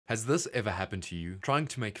Has this ever happened to you? Trying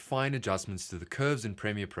to make fine adjustments to the curves in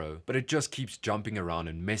Premiere Pro, but it just keeps jumping around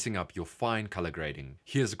and messing up your fine color grading.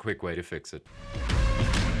 Here's a quick way to fix it.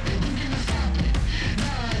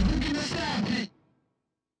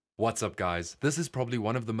 What's up guys? This is probably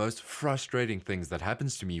one of the most frustrating things that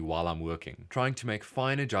happens to me while I'm working. Trying to make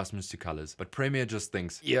fine adjustments to colors, but Premiere just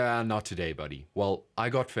thinks, yeah, not today buddy. Well, I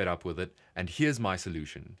got fed up with it, and here's my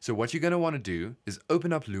solution. So what you're going to want to do is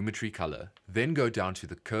open up Lumetri Color, then go down to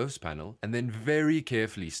the curves panel, and then very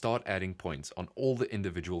carefully start adding points on all the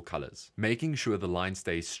individual colors, making sure the line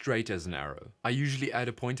stays straight as an arrow. I usually add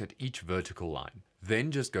a point at each vertical line.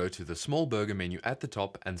 Then just go to the small burger menu at the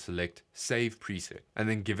top and select Save Preset, and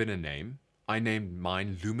then give it a name. I named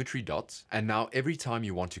mine Lumetri Dots, and now every time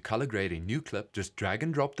you want to color grade a new clip, just drag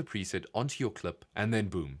and drop the preset onto your clip, and then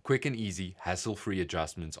boom, quick and easy, hassle-free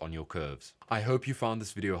adjustments on your curves. I hope you found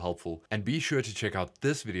this video helpful, and be sure to check out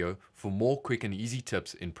this video for more quick and easy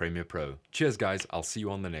tips in Premiere Pro. Cheers guys, I'll see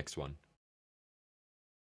you on the next one.